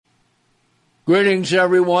Greetings,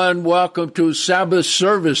 everyone. Welcome to Sabbath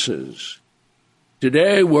services.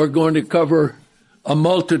 Today, we're going to cover a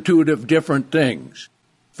multitude of different things.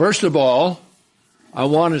 First of all, I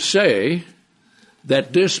want to say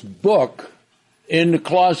that this book in the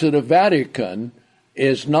closet of Vatican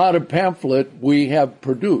is not a pamphlet we have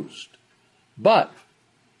produced, but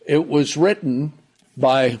it was written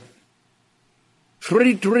by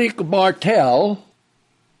Frédéric Martel.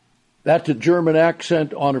 That's a German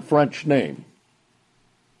accent on a French name.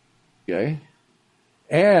 Okay?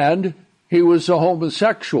 And he was a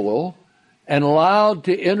homosexual and allowed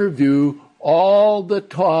to interview all the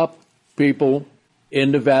top people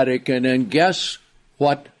in the Vatican, and guess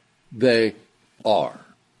what they are?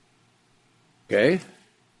 Okay?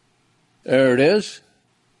 There it is.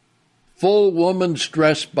 Full woman's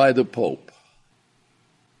dress by the Pope.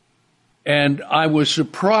 And I was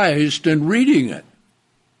surprised in reading it.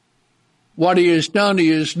 What he has done, he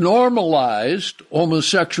has normalized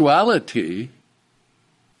homosexuality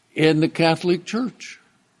in the Catholic Church.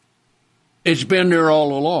 It's been there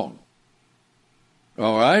all along.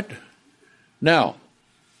 All right? Now,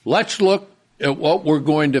 let's look at what we're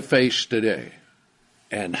going to face today.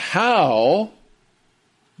 And how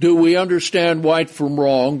do we understand right from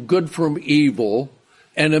wrong, good from evil,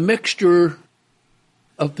 and a mixture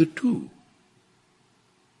of the two?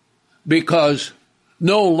 Because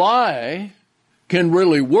no lie can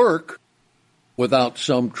really work without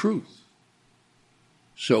some truth.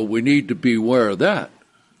 So we need to be aware of that,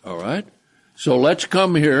 all right? So let's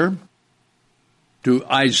come here to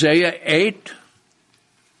Isaiah 8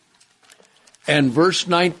 and verse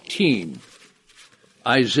 19.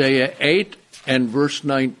 Isaiah 8 and verse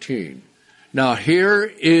 19. Now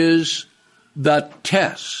here is the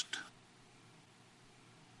test.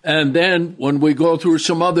 And then when we go through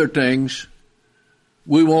some other things,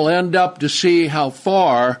 we will end up to see how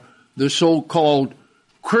far the so-called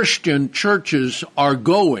Christian churches are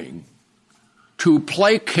going to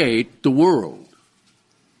placate the world.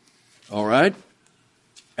 All right?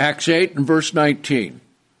 Acts 8 and verse 19.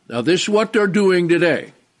 Now this is what they're doing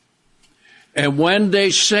today. And when they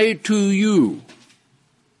say to you,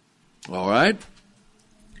 all right,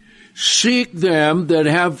 seek them that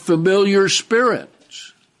have familiar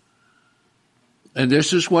spirits. And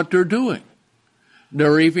this is what they're doing.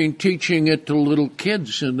 They're even teaching it to little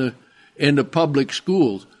kids in the public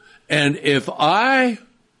schools. And if I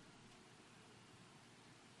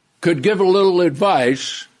could give a little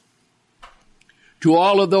advice to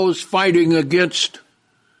all of those fighting against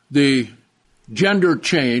the gender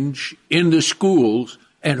change in the schools,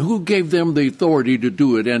 and who gave them the authority to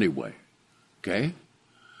do it anyway, okay?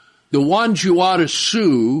 The ones you ought to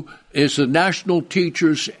sue is the National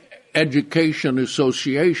Teachers Education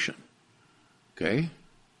Association. Okay?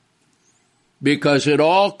 Because it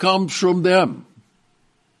all comes from them.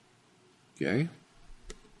 Okay?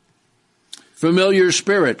 Familiar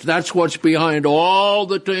spirits, that's what's behind all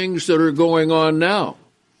the things that are going on now.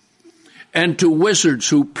 And to wizards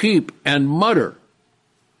who peep and mutter.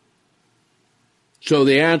 So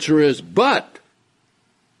the answer is, but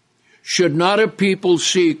should not a people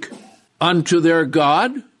seek unto their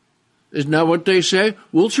God? Isn't that what they say?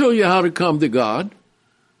 We'll show you how to come to God.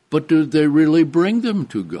 But do they really bring them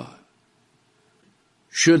to God?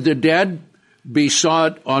 Should the dead be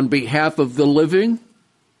sought on behalf of the living?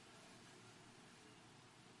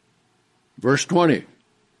 Verse 20,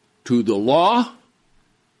 to the law,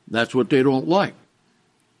 that's what they don't like.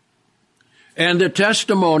 And the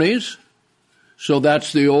testimonies, so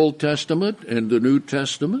that's the Old Testament and the New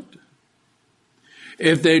Testament.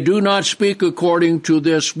 If they do not speak according to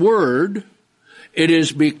this word, it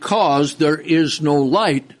is because there is no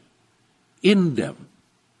light in them.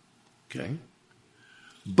 Okay?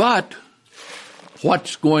 But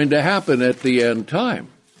what's going to happen at the end time?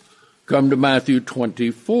 Come to Matthew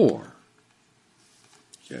 24.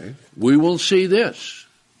 Okay? We will see this.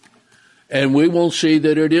 And we will see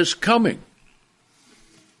that it is coming.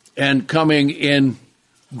 And coming in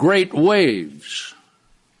great waves.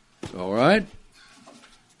 All right?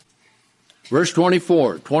 Verse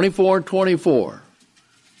 24.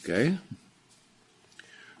 Okay?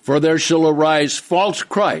 For there shall arise false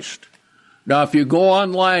Christ. Now, if you go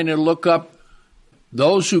online and look up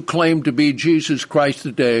those who claim to be Jesus Christ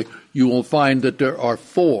today, you will find that there are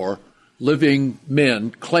 4 living men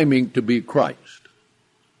claiming to be Christ.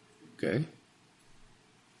 Okay?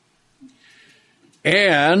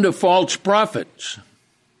 And false prophets.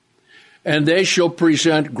 And they shall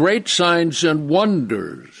present great signs and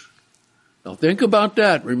wonders. Now think about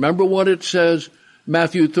that. Remember what it says,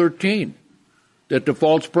 Matthew 13. That the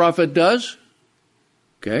false prophet does?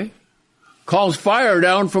 Okay? Calls fire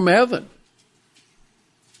down from heaven.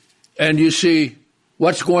 And you see,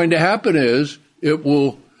 what's going to happen is,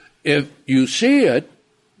 if you see it,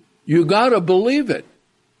 you got to believe it.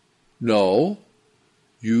 No,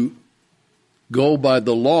 you go by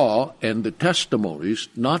the law and the testimonies,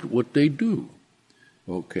 not what they do.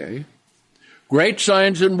 Okay? Great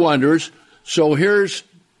signs and wonders. So here's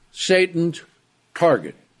Satan's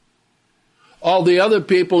target. All the other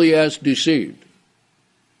people he has deceived.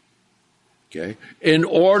 Okay? In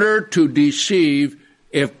order to deceive,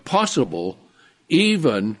 if possible,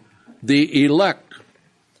 even the elect.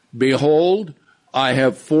 Behold, I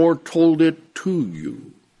have foretold it to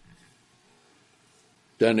you.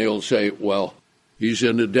 Then he'll say, well, he's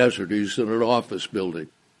in the desert, he's in an office building.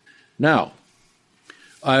 Now,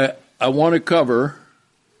 I want to cover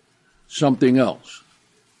something else.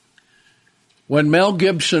 When Mel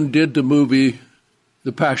Gibson did the movie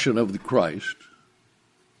The Passion of the Christ,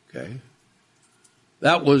 okay,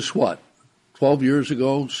 that was what, 12 years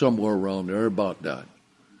ago? Somewhere around there, about that.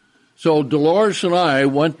 So Dolores and I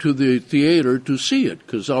went to the theater to see it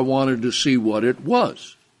because I wanted to see what it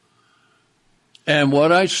was. And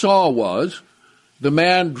what I saw was the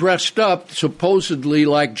man dressed up supposedly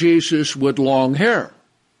like Jesus with long hair.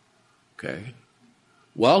 Okay.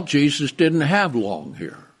 Well, Jesus didn't have long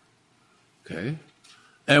hair. Okay.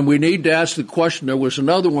 And we need to ask the question, there was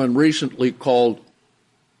another one recently called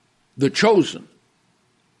The Chosen.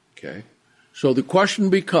 Okay. So the question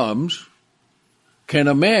becomes, can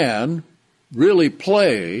a man really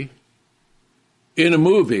play in a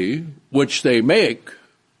movie, which they make,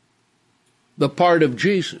 the part of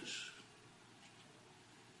Jesus?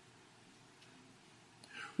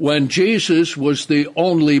 When Jesus was the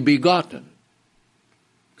only begotten.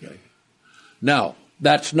 Okay. Now,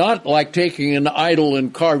 that's not like taking an idol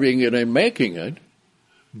and carving it and making it,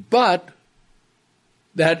 but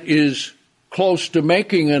that is close to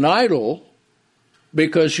making an idol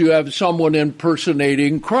because you have someone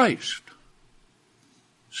impersonating Christ.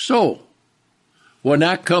 So, when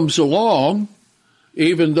that comes along,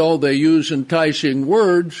 even though they use enticing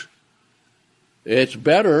words, it's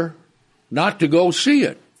better not to go see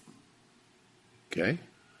it. Okay?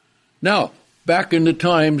 Now, back in the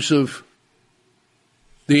times of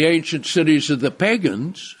the ancient cities of the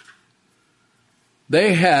pagans,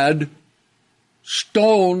 they had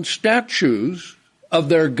stone statues of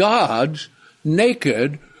their gods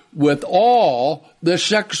naked with all the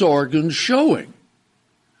sex organs showing.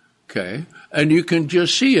 Okay? And you can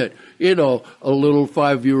just see it. You know, a little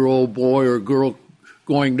 5-year-old boy or girl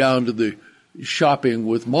going down to the shopping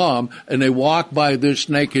with mom, and they walk by this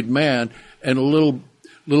naked man, and a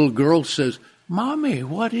little girl says, "Mommy,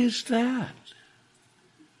 what is that?"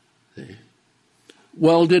 See?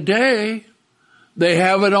 Well, today, they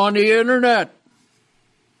have it on the internet.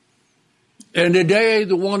 And today,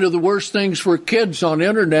 one of the worst things for kids on the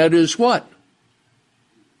internet is what?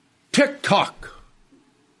 TikTok.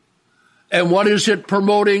 And what is it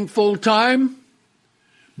promoting full time?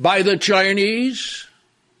 By the Chinese?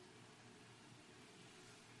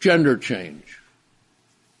 Gender change.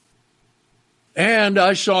 And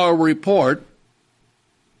I saw a report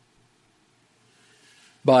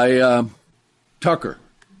by Tucker.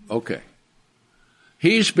 Okay.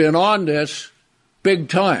 He's been on this big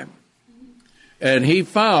time. And he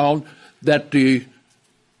found that the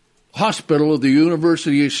hospital of the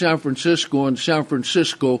University of San Francisco in San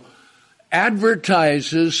Francisco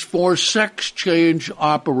advertises for sex change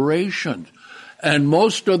operations. And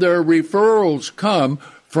most of their referrals come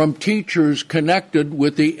from teachers connected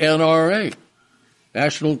with the NRA,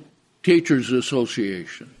 National Teachers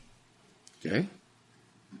Association. Okay?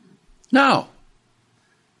 Now,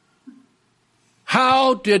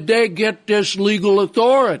 how did they get this legal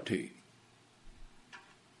authority?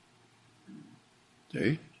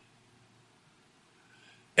 See?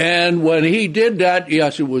 And when he did that,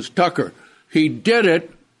 yes, it was Tucker. He did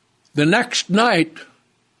it. The next night,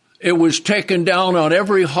 it was taken down on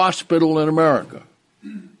every hospital in America.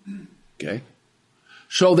 Okay?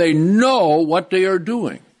 So they know what they are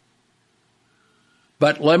doing.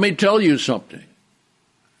 But let me tell you something.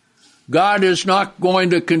 God is not going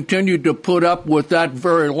to continue to put up with that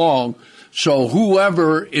very long. So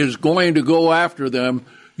whoever is going to go after them,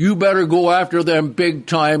 you better go after them big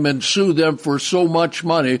time and sue them for so much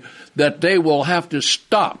money that they will have to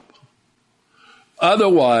stop.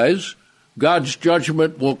 Otherwise, God's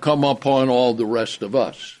judgment will come upon all the rest of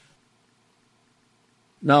us.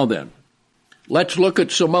 Now then, let's look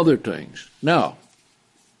at some other things. Now,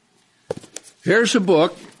 here's a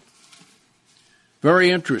book,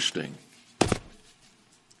 very interesting.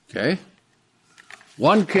 Okay?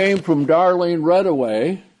 One came from Darlene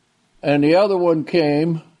Redaway, and the other one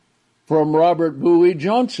came from Robert Bowie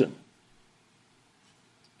Johnson.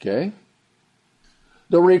 Okay?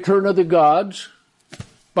 The Return of the Gods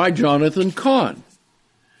by Jonathan Cahn.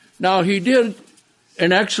 Now, he did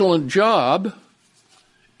an excellent job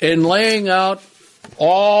in laying out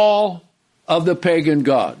all of the pagan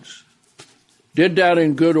gods. Did that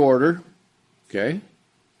in good order, okay?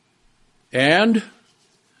 And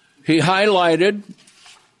he highlighted,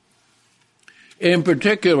 in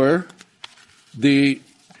particular, the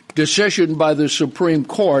decision by the Supreme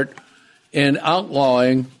Court in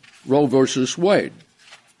outlawing Roe versus Wade.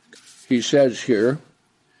 He says here,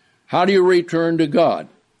 how do you return to God?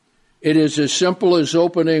 It is as simple as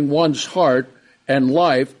opening one's heart and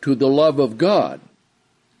life to the love of God,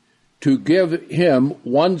 to give him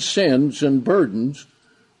one's sins and burdens,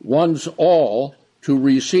 one's all, to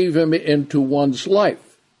receive him into one's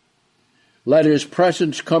life. Let his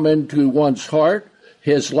presence come into one's heart,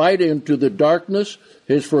 his light into the darkness,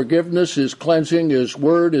 his forgiveness, his cleansing, his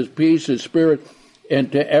word, his peace, his spirit,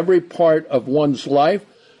 into every part of one's life,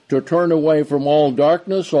 to turn away from all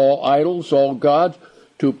darkness, all idols, all gods,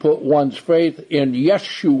 to put one's faith in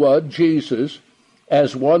Yeshua, Jesus,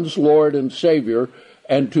 as one's Lord and Savior,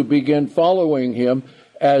 and to begin following him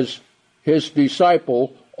as his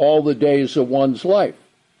disciple all the days of one's life.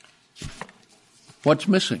 What's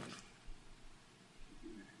missing?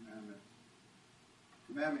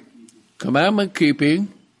 Commandment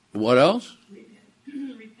keeping. What else?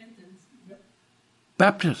 Repentance.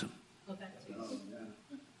 Baptism. Oh, baptism.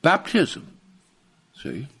 Baptism.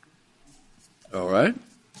 See? All right.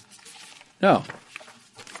 Now,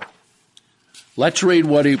 let's read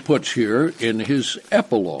what he puts here in his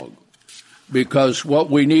epilogue, because what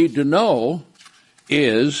we need to know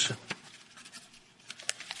is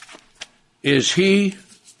he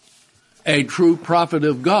a true prophet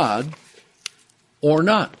of God or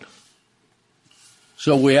not?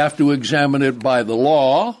 So we have to examine it by the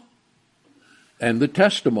law and the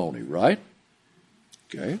testimony, right?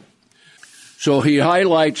 Okay. So he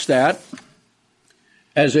highlights that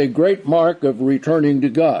as a great mark of returning to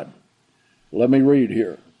God. Let me read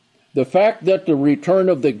here. The fact that the return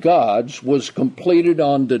of the gods was completed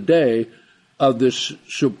on the day of the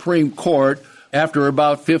Supreme Court after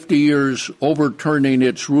about 50 years overturning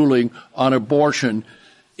its ruling on abortion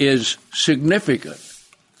is significant.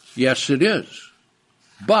 Yes, it is.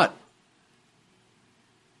 But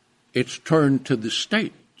it's turned to the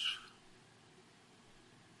states.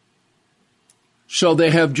 So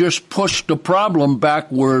they have just pushed the problem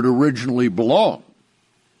back where it originally belonged.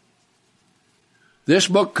 This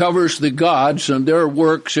book covers the gods and their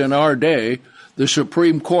works in our day. The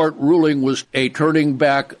Supreme Court ruling was a turning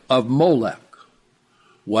back of Molech.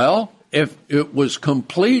 Well, if it was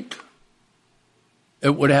complete,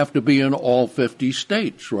 it would have to be in all 50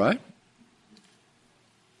 states, right?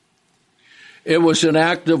 It was an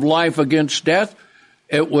act of life against death.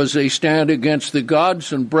 It was a stand against the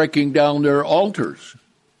gods and breaking down their altars.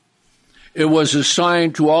 It was a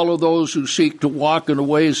sign to all of those who seek to walk in the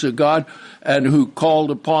ways of God and who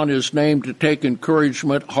called upon his name to take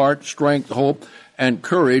encouragement, heart, strength, hope, and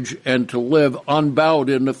courage, and to live unbowed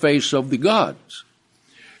in the face of the gods.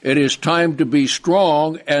 It is time to be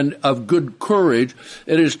strong and of good courage.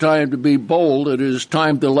 It is time to be bold. It is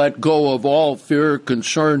time to let go of all fear,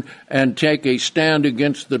 concern, and take a stand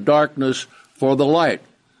against the darkness for the light.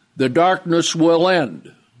 The darkness will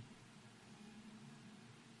end.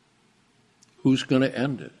 Who's going to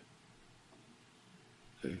end it?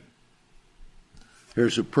 Okay.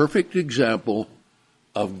 Here's a perfect example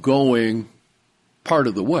of going part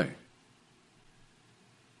of the way,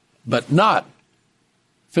 but not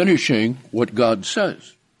finishing what God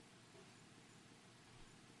says.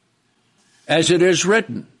 As it is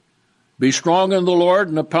written, be strong in the Lord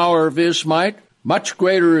and the power of his might. Much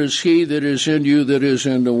greater is he that is in you that is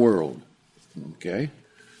in the world. Okay?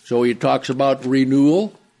 So he talks about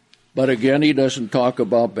renewal, but again, he doesn't talk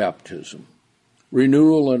about baptism.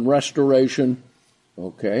 Renewal and restoration,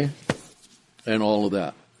 okay, and all of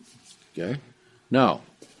that. Okay? Now,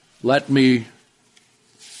 let me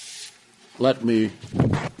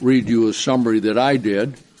read you a summary that I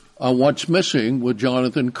did on what's missing with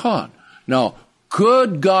Jonathan Cahn. Now,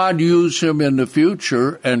 could God use him in the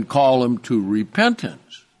future and call him to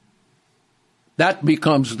repentance? That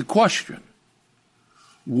becomes the question.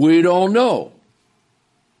 We don't know.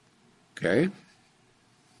 Okay?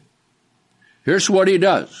 Here's what he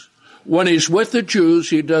does. When he's with the Jews,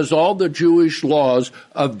 he does all the Jewish laws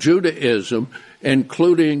of Judaism,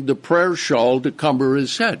 including the prayer shawl to cover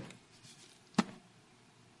his head.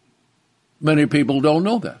 Many people don't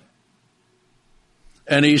know that.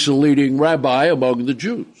 And he's a leading rabbi among the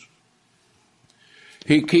Jews.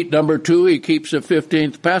 Number two, he keeps the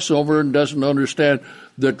 15th Passover and doesn't understand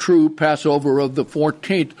the true Passover of the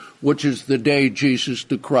 14th, which is the day Jesus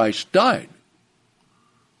the Christ died.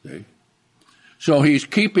 See? So he's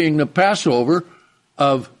keeping the Passover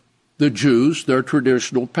of the Jews, their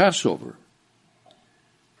traditional Passover.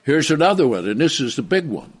 Here's another one, and this is the big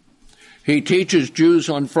one. He teaches Jews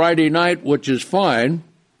on Friday night, which is fine.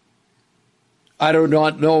 I do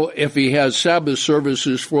not know if he has Sabbath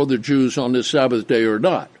services for the Jews on the Sabbath day or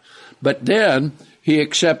not. But then he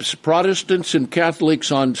accepts Protestants and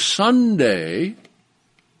Catholics on Sunday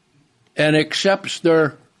and accepts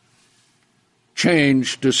their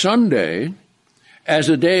change to Sunday as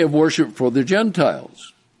a day of worship for the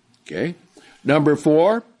Gentiles. Okay. Number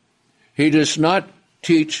four, he does not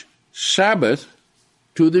teach Sabbath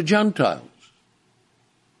to the Gentiles.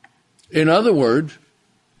 In other words,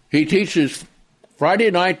 he teaches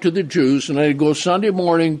Friday night to the Jews, and then he goes Sunday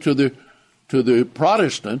morning to the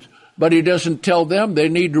Protestants, but he doesn't tell them they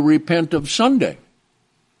need to repent of Sunday.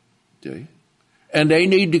 Okay? And they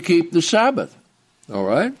need to keep the Sabbath. All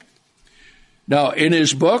right? Now, in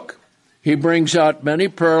his book, he brings out many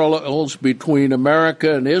parallels between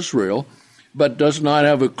America and Israel, but does not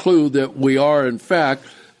have a clue that we are, in fact,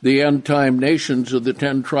 the end-time nations of the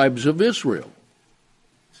 10 tribes of Israel.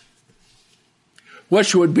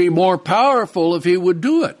 Which would be more powerful if he would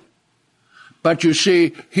do it. But you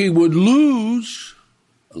see, he would lose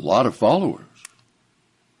a lot of followers.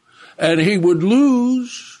 And he would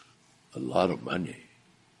lose a lot of money.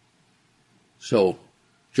 So,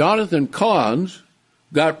 Jonathan Cahn's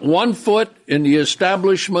got one foot in the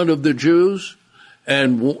establishment of the Jews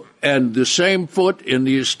and the same foot in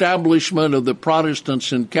the establishment of the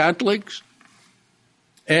Protestants and Catholics.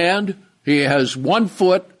 And he has one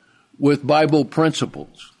foot with Bible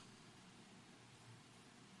principles.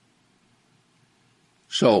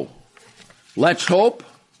 So, let's hope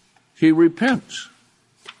he repents.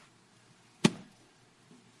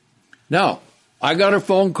 Now, I got a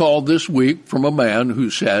phone call this week from a man who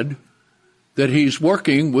said that he's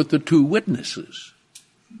working with the 2 witnesses.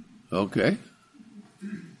 Okay?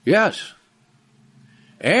 Yes.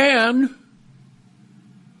 And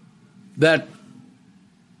that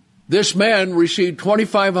this man received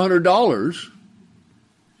 $2,500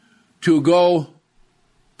 to go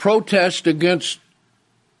protest against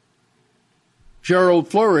Gerald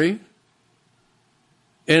Flurry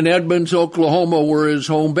in Edmonds, Oklahoma, where his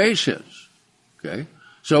home base is. Okay?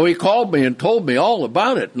 So he called me and told me all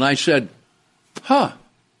about it. And I said,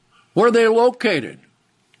 where are they located?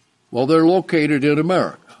 Well, they're located in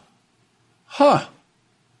America. How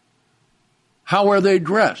are they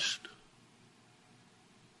dressed?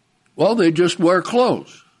 Well, they just wear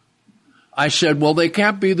clothes. I said, well, they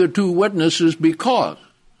can't be the 2 witnesses because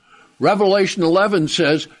Revelation 11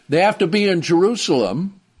 says they have to be in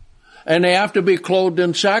Jerusalem and they have to be clothed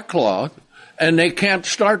in sackcloth and they can't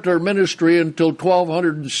start their ministry until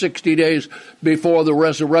 1,260 days before the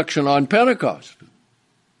resurrection on Pentecost.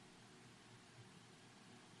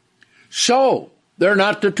 So, they're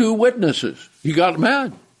not the 2 witnesses. He got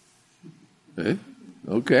mad.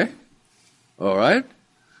 Okay. All right.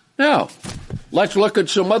 Now, let's look at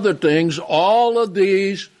some other things. All of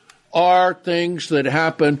these are things that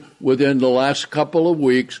happened within the last couple of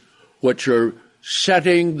weeks, which are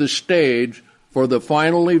setting the stage for the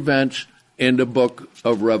final events in the book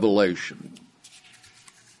of Revelation.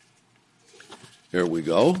 Here we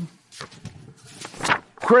go.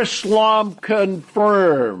 Chrislam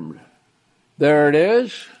confirmed. There it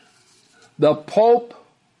is. The Pope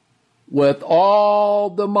with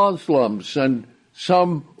all the Muslims and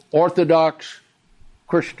some Orthodox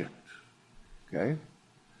Christians, okay?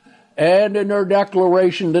 And in their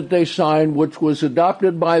declaration that they signed, which was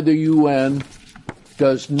adopted by the UN,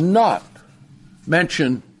 does not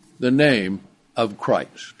mention the name of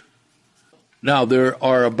Christ. Now, there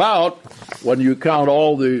are about, when you count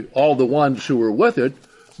all the ones who are with it,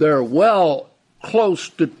 there are well close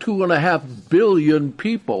to 2.5 billion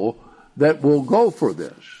people that will go for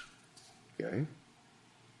this, okay?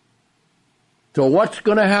 So what's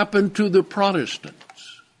going to happen to the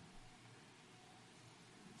Protestants?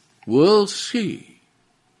 We'll see.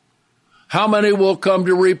 How many will come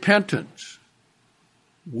to repentance?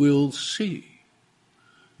 We'll see.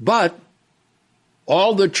 But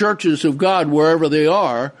all the churches of God, wherever they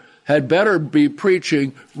are, had better be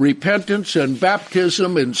preaching repentance and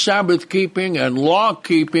baptism and Sabbath keeping and law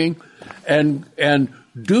keeping and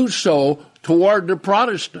do so toward the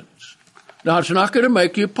Protestants. Now, it's not going to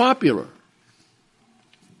make you popular,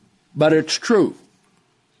 but it's true.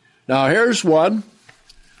 Now, here's one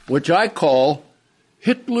which I call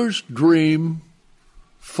Hitler's dream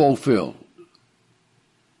fulfilled.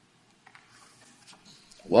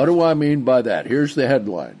 What do I mean by that? Here's the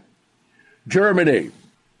headline. Germany.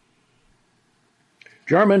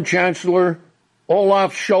 German Chancellor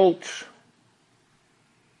Olaf Scholz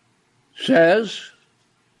says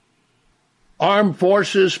armed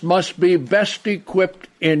forces must be best equipped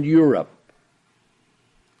in Europe.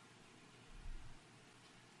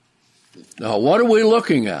 Now, what are we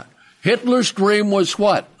looking at? Hitler's dream was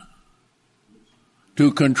what?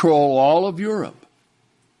 To control all of Europe.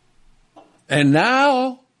 And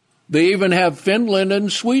now they even have Finland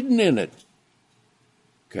and Sweden in it.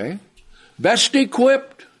 Okay? Best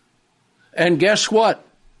equipped. And guess what?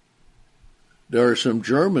 There are some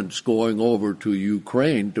Germans going over to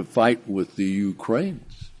Ukraine to fight with the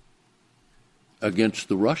Ukrainians against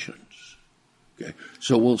the Russians. Okay?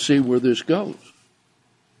 So we'll see where this goes.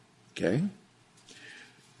 Okay?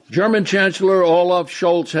 German Chancellor Olaf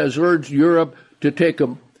Scholz has urged Europe to take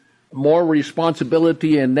more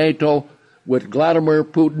responsibility in NATO, with Vladimir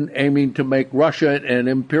Putin aiming to make Russia an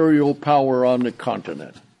imperial power on the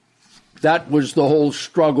continent. That was the whole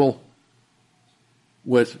struggle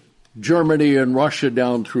with Germany and Russia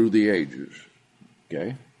down through the ages.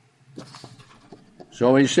 Okay?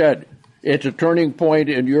 So he said, it's a turning point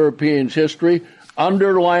in Europeans' history,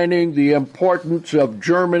 underlining the importance of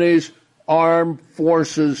Germany's armed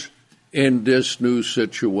forces in this new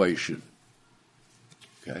situation.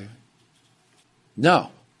 Okay? Now,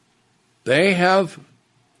 they have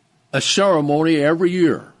a ceremony every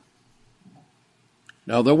year.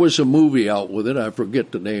 Now, there was a movie out with it, I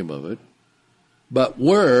forget the name of it, but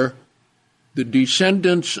where the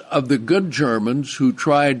descendants of the good Germans who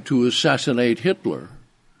tried to assassinate Hitler,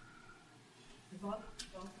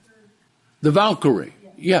 the Valkyrie,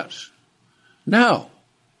 yes. Now,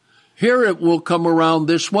 here it will come around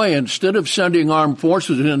this way. Instead of sending armed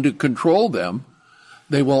forces in to control them,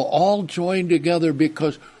 they will all join together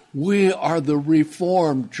because we are the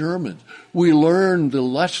reformed Germans. We learned the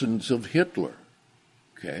lessons of Hitler.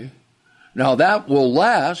 Okay? Now that will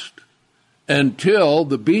last until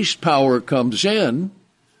the beast power comes in,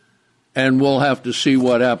 and we'll have to see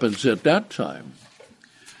what happens at that time.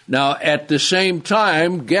 Now, at the same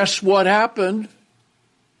time, guess what happened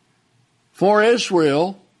for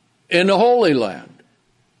Israel in the Holy Land?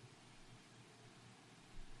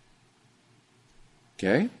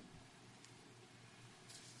 Okay?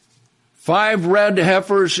 5 red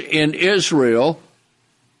heifers in Israel,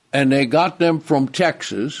 and they got them from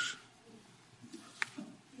Texas.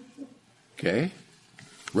 Okay?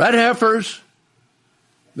 Red heifers.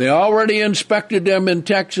 They already inspected them in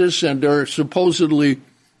Texas, and there are supposedly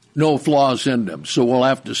no flaws in them. So we'll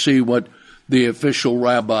have to see what the official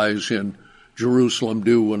rabbis in Jerusalem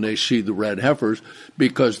do when they see the red heifers,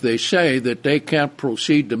 because they say that they can't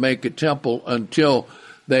proceed to make a temple until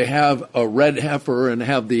they have a red heifer and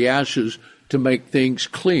have the ashes to make things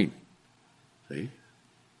clean. See?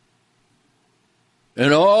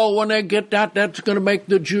 And when they get that, that's going to make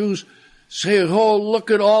the Jews say, oh,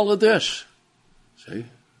 look at all of this. See?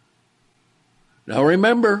 Now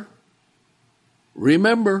remember,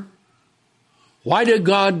 why did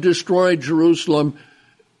God destroy Jerusalem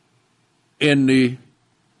in the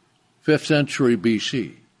 5th century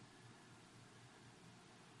BC?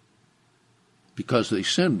 Because they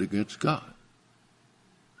sinned against God.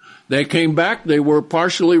 They came back, they were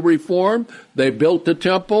partially reformed, they built the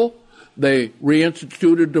temple, they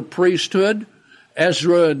reinstituted the priesthood.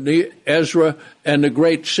 Ezra and the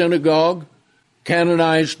great synagogue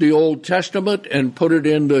canonized the Old Testament and put it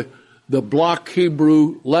into the block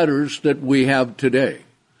Hebrew letters that we have today.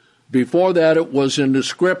 Before that, it was in the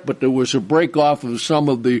script, but there was a break off of some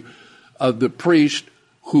of the priests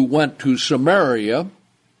who went to Samaria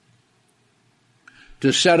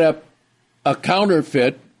to set up a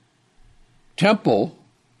counterfeit temple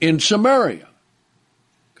in Samaria.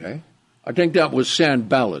 Okay? I think that was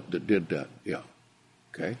Sanballat that did that. Yeah.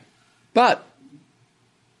 Okay? But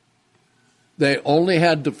they only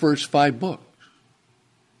had the first 5 books.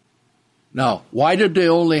 Now, why did they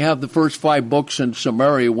only have the first 5 books in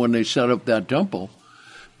Samaria when they set up that temple?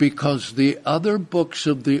 Because the other books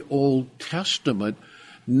of the Old Testament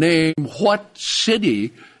name what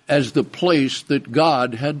city as the place that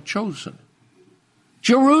God had chosen.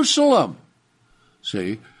 Jerusalem.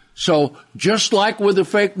 See? So, just like with the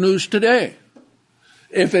fake news today,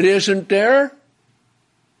 if it isn't there,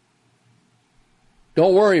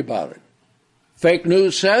 don't worry about it. Fake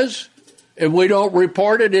news says, if we don't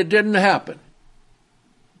report it, it didn't happen.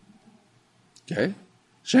 Okay?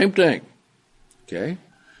 Same thing. Okay?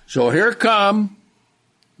 So here come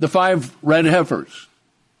the 5 red heifers.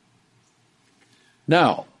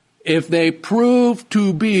 Now, if they prove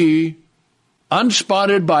to be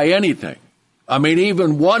unspotted by anything, I mean,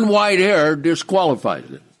 even one white hair disqualifies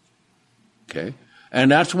it. Okay? And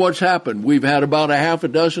that's what's happened. We've had about a half a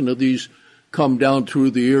dozen of these come down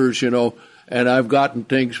through the years, and I've gotten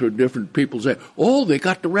things from different people say, oh, they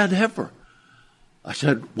got the red heifer. I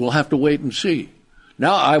said, we'll have to wait and see.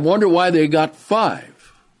 Now, I wonder why they got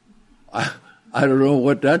 5. I don't know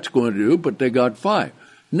what that's going to do, but they got 5.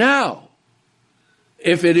 Now,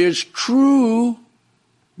 if it is true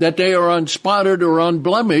that they are unspotted or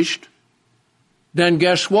unblemished, then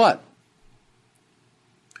guess what?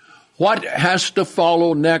 What has to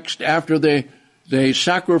follow next after they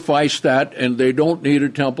sacrifice that and they don't need a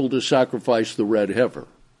temple to sacrifice the red heifer?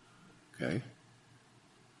 Okay?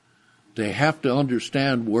 They have to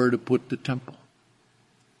understand where to put the temple.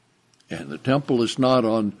 And the temple is not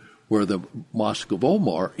on where the Mosque of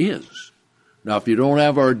Omar is. Now, if you don't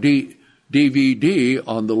have our DVD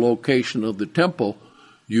on the location of the temple,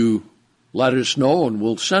 you let us know and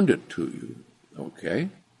we'll send it to you. Okay?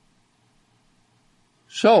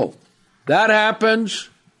 So, that happens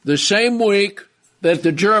the same week that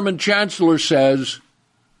the German Chancellor says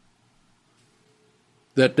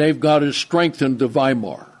that they've got to strengthen the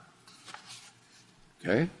Weimar.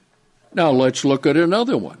 Okay? Now let's look at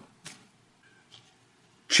another one.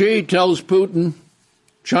 Xi tells Putin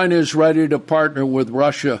China is ready to partner with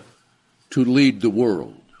Russia to lead the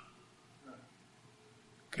world.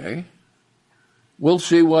 Okay? We'll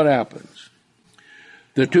see what happens.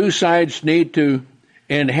 The two sides need to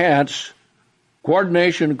enhance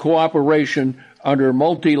coordination and cooperation under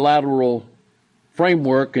multilateral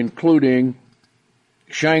framework, including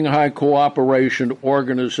Shanghai Cooperation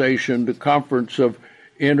Organization, the Conference of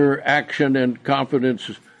Interaction and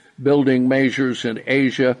Confidence Building Measures in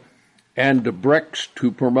Asia, and the BRICS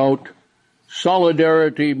to promote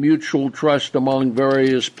solidarity, mutual trust among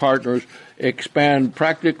various partners, expand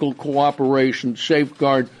practical cooperation,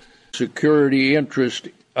 safeguard security interest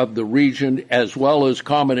of the region, as well as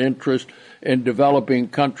common interest in developing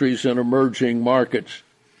countries and emerging markets,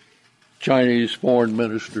 Chinese foreign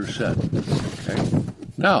minister said. Okay.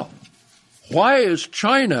 Now, why is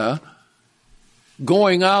China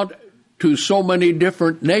going out to so many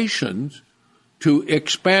different nations to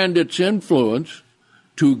expand its influence,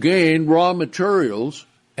 to gain raw materials,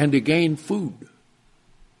 and to gain food?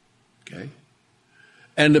 Okay?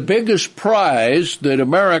 And the biggest prize that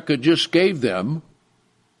America just gave them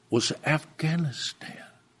was Afghanistan.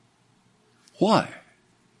 Why?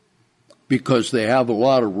 Because they have a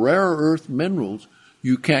lot of rare earth minerals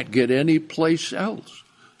you can't get any place else.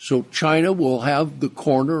 So China will have the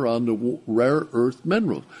corner on the rare earth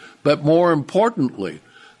minerals. But more importantly,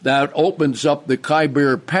 that opens up the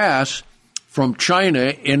Khyber Pass from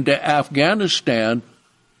China into Afghanistan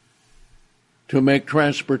to make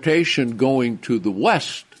transportation going to the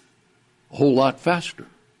west a whole lot faster.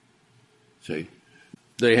 See?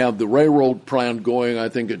 They have the railroad plan going. I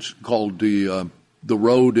think it's called the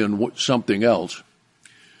road and something else.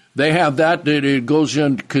 They have that it goes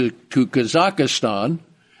into Kazakhstan,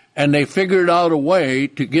 and they figured out a way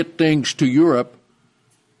to get things to Europe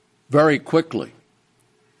very quickly.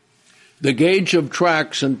 The gauge of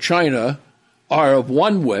tracks in China are of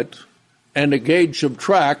one width, and the gauge of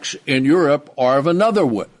tracks in Europe are of another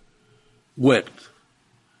width.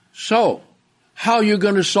 So, how are you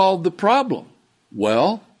going to solve the problem?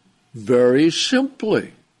 Well, very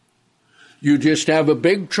simply. You just have a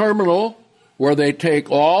big terminal where they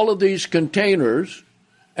take all of these containers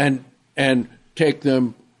and take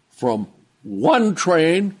them from one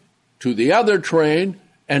train to the other train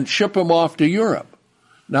and ship them off to Europe.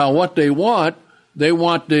 Now, what they want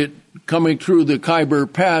it coming through the Khyber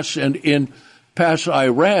Pass and in past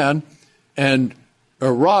Iran and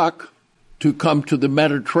Iraq to come to the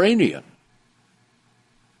Mediterranean.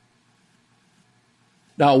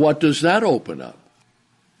 Now, what does that open up?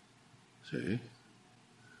 See?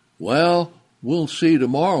 Well, we'll see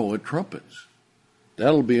tomorrow at Trumpets.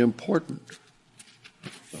 That'll be important.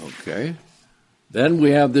 Okay. Then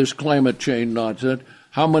we have this climate change nonsense.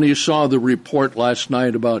 How many saw the report last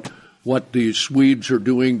night about what the Swedes are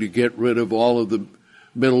doing to get rid of all of the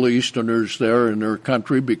Middle Easterners there in their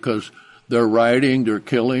country because they're rioting, they're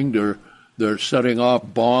killing, they're setting off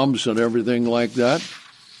bombs and everything like that?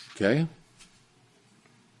 Okay.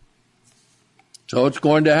 So it's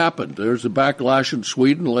going to happen. There's a backlash in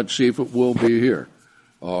Sweden. Let's see if it will be here.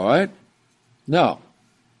 All right? Now,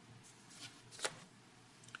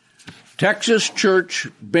 Texas church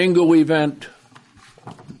bingo event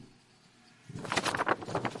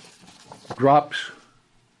drops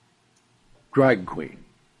drag queen.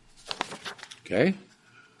 Okay?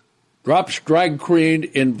 Drops drag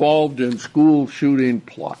queen involved in school shooting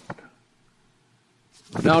plot.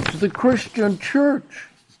 Now to the Christian church.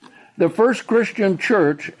 The first Christian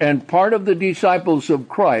church and part of the Disciples of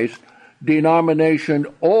Christ denomination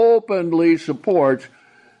openly supports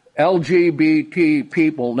LGBT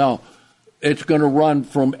people. Now, it's going to run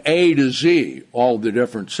from A to Z, all the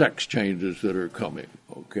different sex changes that are coming,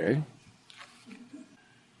 okay?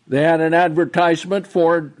 They had an advertisement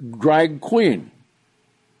for a drag queen.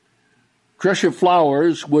 Trisha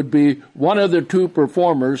Flowers would be one of the two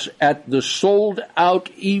performers at the sold-out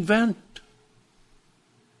event.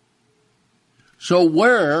 So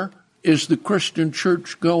where is the Christian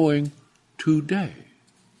church going today?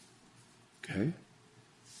 Okay.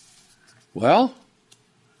 Well,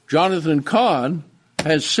 Jonathan Cahn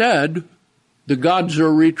has said the gods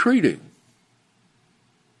are retreating.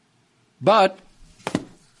 But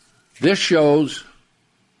this shows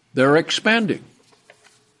they're expanding.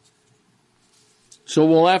 So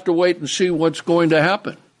we'll have to wait and see what's going to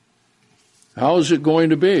happen. How is it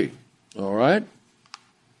going to be? All right?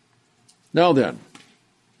 Now then,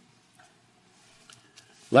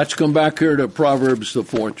 let's come back here to Proverbs, the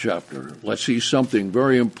 4th chapter. Let's see something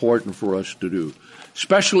very important for us to do,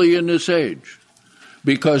 especially in this age,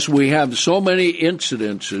 because we have so many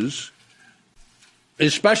incidences,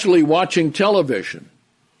 especially watching television.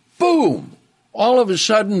 Boom! All of a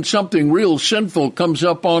sudden, something real sinful comes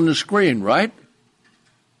up on the screen, right?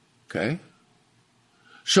 Okay.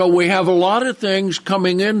 So we have a lot of things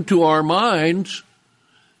coming into our minds.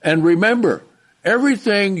 And remember,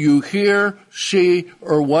 everything you hear, see,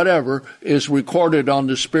 or whatever is recorded on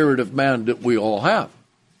the spirit of man that we all have.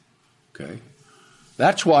 Okay?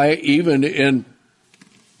 That's why even in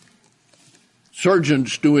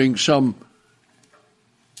surgeons doing some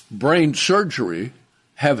brain surgery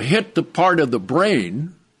have hit the part of the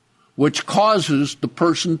brain which causes the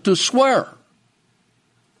person to swear.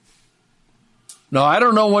 Now, I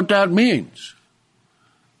don't know what that means.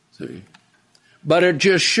 See? But it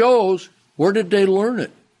just shows, where did they learn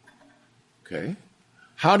it? Okay.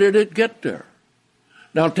 How did it get there?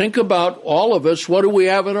 Now think about all of us, what do we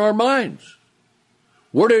have in our minds?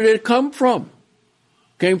 Where did it come from?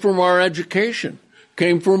 Came from our education,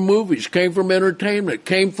 came from movies, came from entertainment,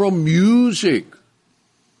 came from music.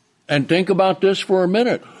 And think about this for a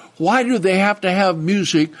minute. Why do they have to have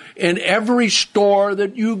music in every store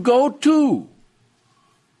that you go to?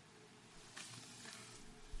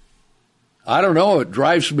 I don't know. It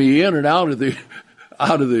drives me in and out of the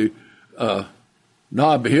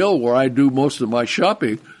Nob Hill where I do most of my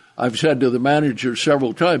shopping. I've said to the manager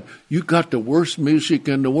several times, "You got the worst music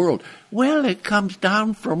in the world." Well, it comes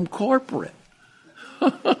down from corporate.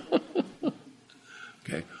 Okay,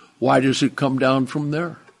 why does it come down from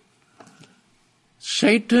there?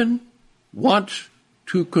 Satan wants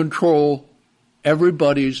to control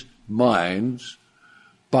everybody's minds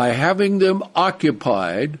by having them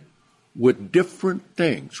occupied with different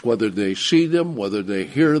things, whether they see them, whether they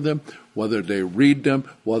hear them, whether they read them,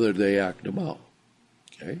 whether they act them out.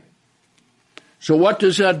 Okay? So what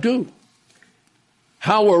does that do?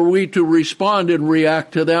 How are we to respond and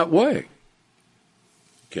react to that way?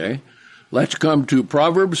 Okay? Let's come to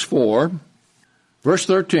Proverbs 4, verse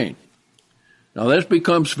 13. Now this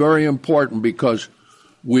becomes very important because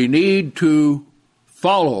we need to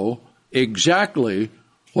follow exactly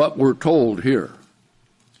what we're told here.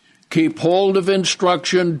 Keep hold of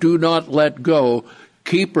instruction, do not let go.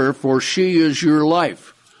 Keep her, for she is your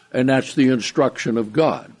life. And that's the instruction of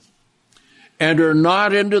God. Enter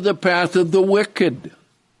not into the path of the wicked,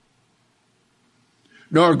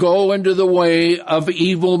 nor go into the way of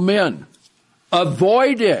evil men.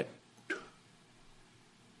 Avoid it.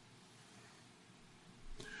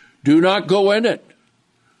 Do not go in it.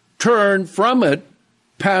 Turn from it,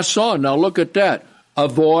 pass on. Now look at that.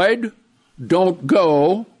 Avoid, don't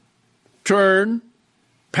go, turn,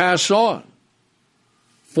 pass on.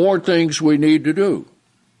 4 things we need to do.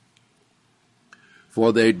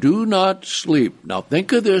 For they do not sleep. Now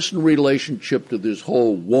think of this in relationship to this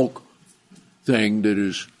whole woke thing that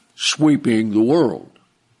is sweeping the world.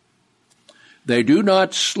 They do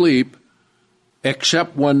not sleep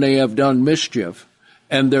except when they have done mischief,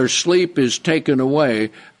 and their sleep is taken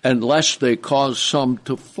away unless they cause some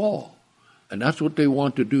to fall. And that's what they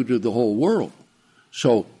want to do to the whole world.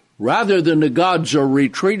 So rather than the gods are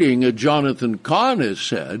retreating, as Jonathan Cahn has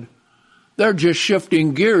said, they're just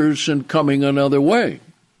shifting gears and coming another way.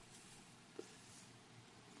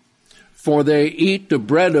 For they eat the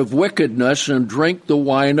bread of wickedness and drink the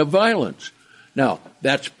wine of violence. Now,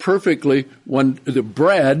 that's perfectly, when the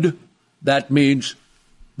bread, that means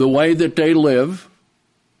the way that they live,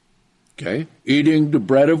 okay, eating the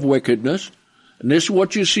bread of wickedness. And this is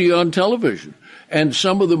what you see on television. And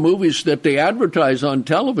some of the movies that they advertise on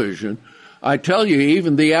television, I tell you,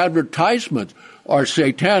 even the advertisements are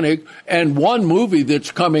satanic. And one movie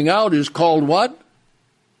that's coming out is called what?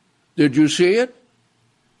 Did you see it?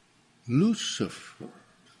 Lucifer.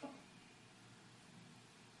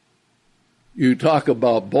 You talk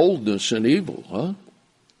about boldness and evil, huh?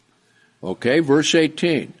 Okay, verse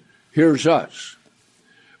 18. Here's us.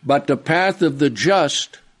 But the path of the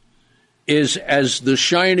just is as the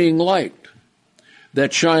shining light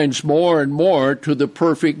that shines more and more to the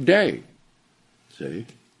perfect day. See?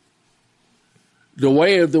 The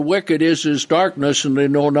way of the wicked is as darkness, and they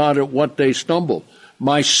know not at what they stumble.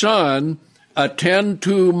 My son, attend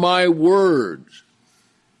to my words.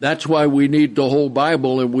 That's why we need the whole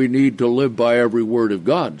Bible, and we need to live by every word of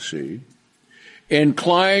God, see?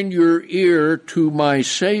 Incline your ear to my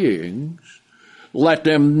sayings. Let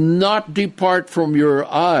them not depart from your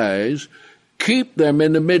eyes. Keep them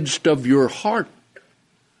in the midst of your heart.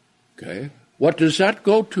 Okay? What does that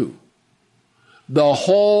go to? The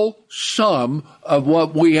whole sum of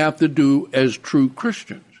what we have to do as true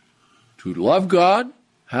Christians. To love God.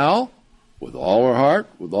 How? With all our heart,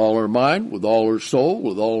 with all our mind, with all our soul,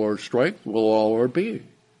 with all our strength, with all our being.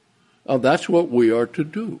 Now that's what we are to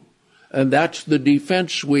do. And that's the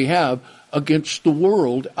defense we have against the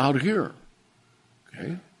world out here.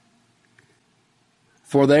 Okay?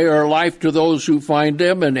 For they are life to those who find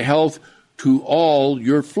them and health to all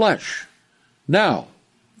your flesh. Now,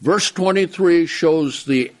 verse 23 shows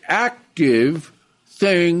the active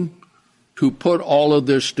thing to put all of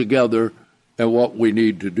this together and what we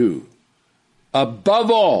need to do.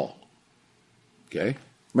 Above all, okay,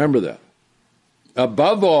 remember that.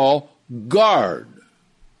 Above all, guard.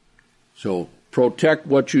 So protect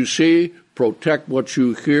what you see, protect what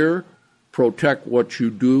you hear, protect what you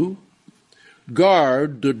do.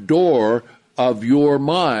 Guard the door of your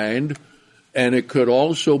mind, and it could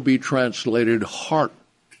also be translated heart.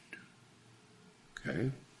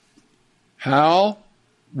 Okay? How?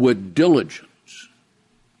 With diligence.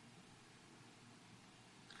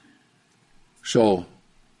 So,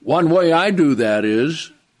 one way I do that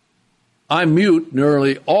is I mute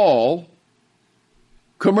nearly all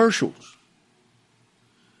commercials.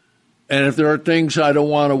 And if there are things I don't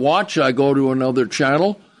want to watch, I go to another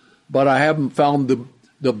channel, but I haven't found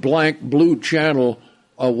the blank blue channel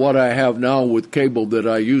of what I have now with cable that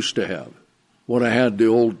I used to have when I had the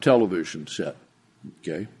old television set.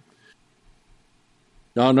 Okay?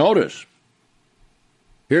 Now notice,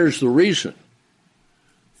 here's the reason.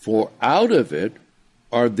 For out of it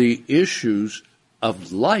are the issues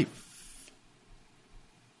of life.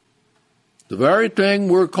 The very thing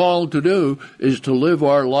we're called to do is to live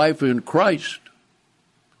our life in Christ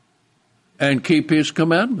and keep His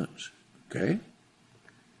commandments. Okay?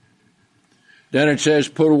 Then it says,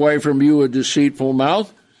 put away from you a deceitful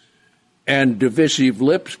mouth and divisive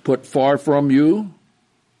lips, put far from you.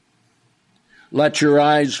 Let your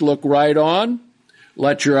eyes look right on.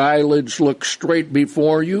 Let your eyelids look straight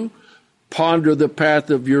before you. Ponder the path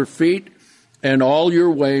of your feet, and all your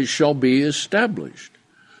ways shall be established.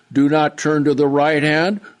 Do not turn to the right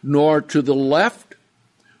hand, nor to the left.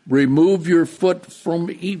 Remove your foot from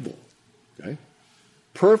evil. Okay?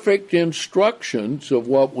 Perfect instructions of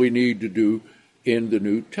what we need to do in the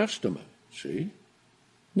New Testament. See?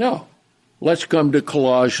 Now, let's come to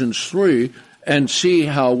Colossians 3 and see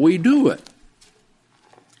how we do it.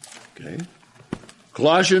 Okay?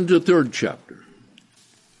 Colossians, the 3rd chapter.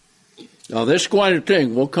 Now, this kind of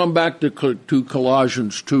thing, we'll come back to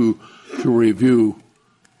Colossians 2 to review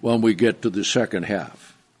when we get to the second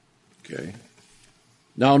half. Okay?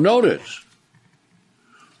 Now, notice,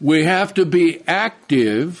 we have to be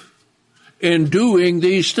active in doing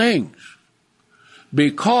these things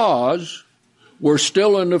because we're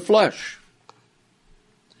still in the flesh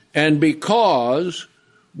and because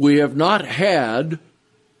we have not had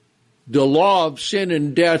the law of sin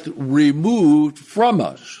and death removed from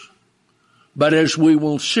us. But as we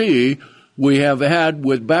will see, we have had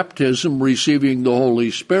with baptism receiving the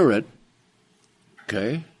Holy Spirit,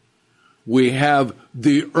 okay, we have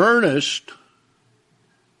the earnest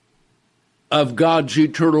of God's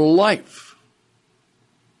eternal life.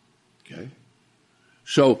 Okay?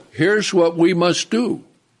 So here's what we must do.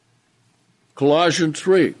 Colossians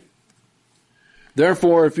 3.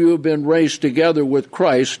 Therefore, if you have been raised together with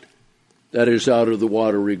Christ, that is out of the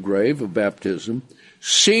watery grave of baptism,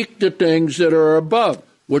 seek the things that are above,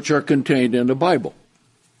 which are contained in the Bible,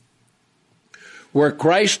 where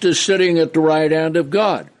Christ is sitting at the right hand of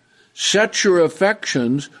God. Set your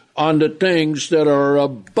affections on the things that are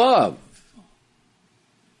above,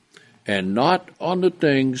 and not on the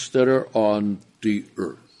things that are on the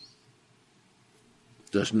earth.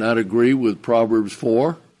 Doesn't that agree with Proverbs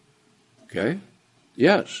 4? Okay.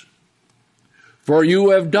 Yes. For you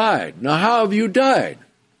have died. Now, how have you died?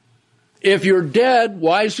 If you're dead,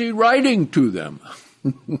 why is he writing to them?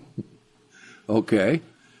 Okay.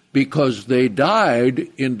 Because they died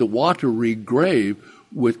in the watery grave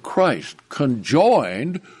with Christ,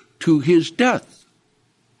 conjoined to his death.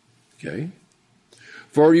 Okay.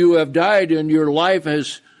 For you have died, and your life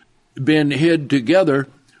has been hid together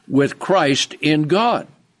with Christ in God.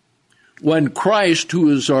 When Christ, who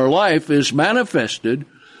is our life, is manifested,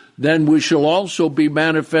 then we shall also be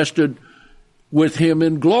manifested with him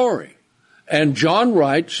in glory. And John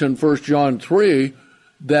writes in 1 John 3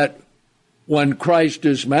 that when Christ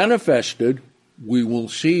is manifested, we will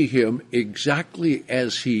see him exactly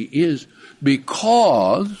as he is,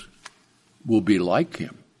 because we'll be like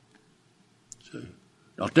him. See?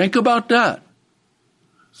 Now think about that.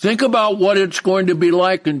 Think about what it's going to be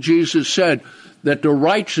like. And Jesus said that the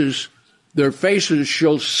righteous, their faces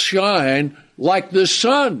shall shine like the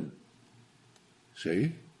sun.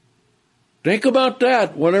 See? Think about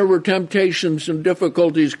that whenever temptations and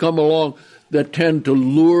difficulties come along that tend to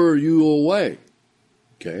lure you away.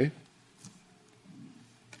 Okay?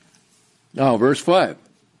 Now, verse 5.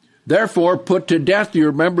 Therefore, put to death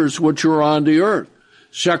your members which are on the earth: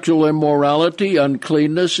 sexual immorality,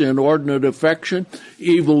 uncleanness, inordinate affection,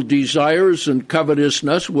 evil desires, and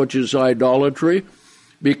covetousness, which is idolatry.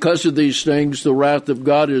 Because of these things, the wrath of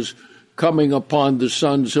God is coming upon the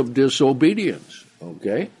sons of disobedience.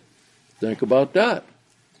 Okay? Think about that.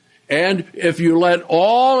 And if you let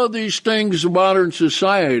all of these things of modern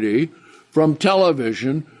society, from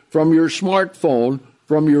television, from your smartphone,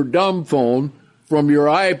 from your dumb phone, from your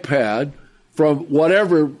iPad, from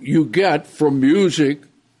whatever you get from music,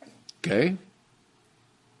 okay?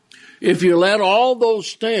 If you let all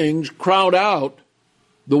those things crowd out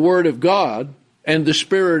the Word of God and the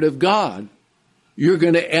Spirit of God, you're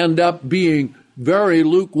going to end up being very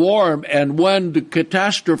lukewarm, and when the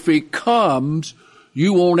catastrophe comes,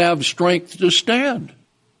 you won't have strength to stand.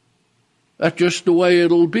 That's just the way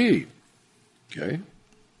it'll be. Okay?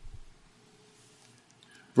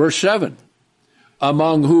 Verse 7.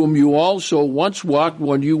 Among whom you also once walked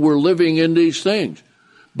when you were living in these things.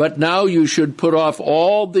 But now you should put off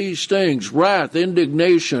all these things: wrath,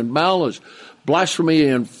 indignation, malice, blasphemy,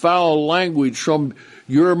 and foul language from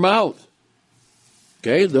your mouth.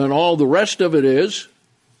 Okay, then all the rest of it is,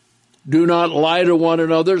 do not lie to one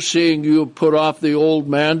another, seeing you have put off the old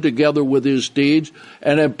man together with his deeds,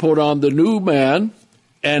 and have put on the new man,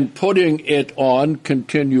 and putting it on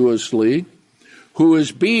continuously, who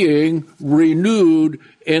is being renewed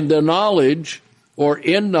in the knowledge, or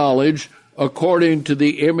in knowledge, according to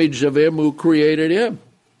the image of him who created him.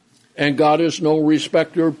 And God is no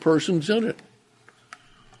respecter of persons in it.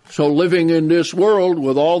 So living in this world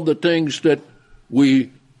with all the things that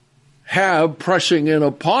we have pressing in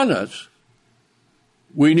upon us,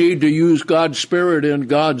 we need to use God's Spirit and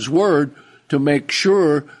God's Word to make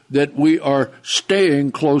sure that we are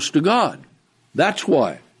staying close to God. That's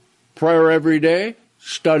why. Prayer every day,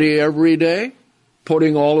 study every day,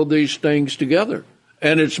 putting all of these things together.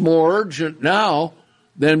 And it's more urgent now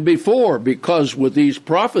than before, because with these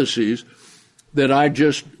prophecies that I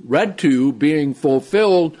just read to you being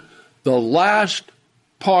fulfilled, the last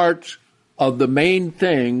parts of the main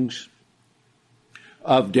things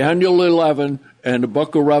of Daniel 11 and the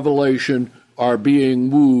book of Revelation are being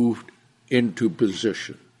moved into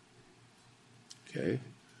position. Okay?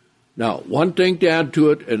 Now, one thing to add to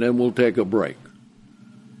it, and then we'll take a break.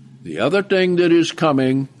 The other thing that is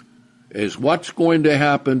coming is what's going to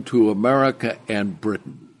happen to America and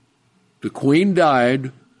Britain. The Queen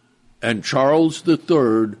died, and Charles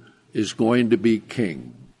III is going to be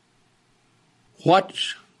king.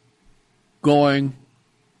 What's going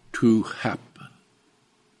to happen?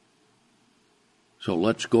 So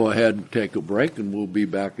let's go ahead and take a break, and we'll be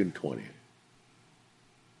back in 20.